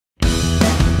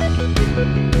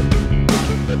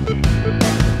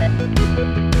On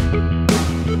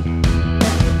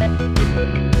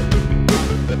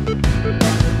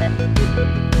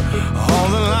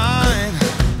the line,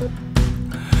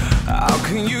 how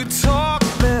can you talk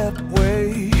that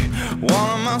way? What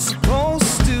am I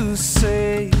supposed to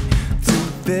say to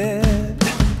bed?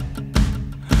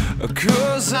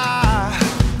 'Cause I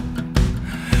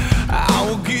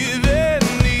would give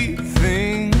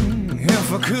anything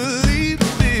if I could leave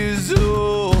this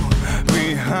all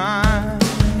behind.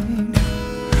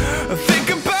 Think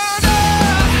about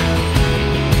it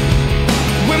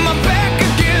with my back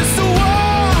against the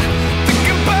wall. Think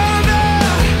about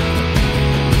it,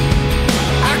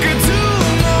 I could do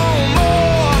no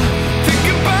more. Think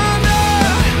about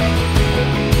it,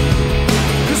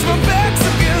 'cause my back's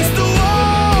against the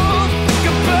wall. Think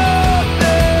about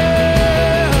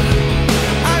it,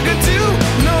 I could do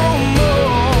no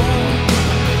more.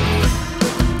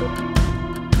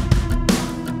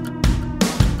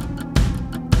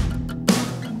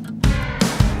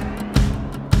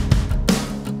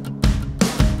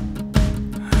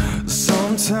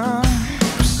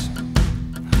 Sometimes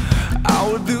I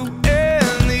would do